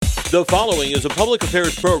The following is a public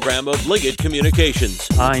affairs program of Liggett Communications.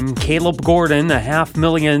 I'm Caleb Gordon.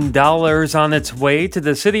 $500,000 on its way to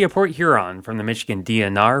the city of Port Huron from the Michigan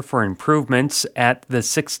DNR for improvements at the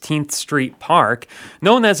 16th Street Park.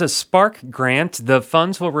 Known as a Spark Grant, the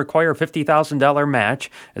funds will require a $50,000 match,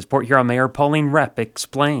 as Port Huron Mayor Pauline Repp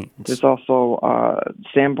explains. There's also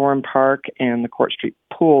Sanborn Park and the Court Street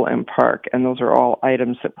Pool and Park, and those are all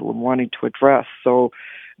items that we're wanting to address. So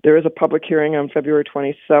there is a public hearing on February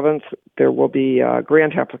 27th. There will be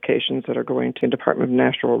grant applications that are going to the Department of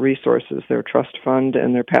Natural Resources, their trust fund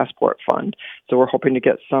and their passport fund. So we're hoping to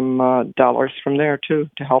get some dollars from there, too,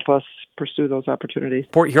 to help us pursue those opportunities.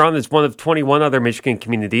 Port Huron is one of 21 other Michigan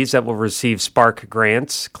communities that will receive Spark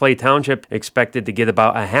grants. Clay Township expected to get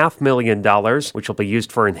about $500,000, which will be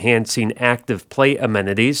used for enhancing active play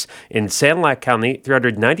amenities. In Sanilac County,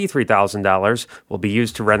 $393,000 will be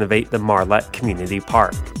used to renovate the Marlette Community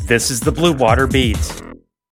Park. This is the Blue Water Beat.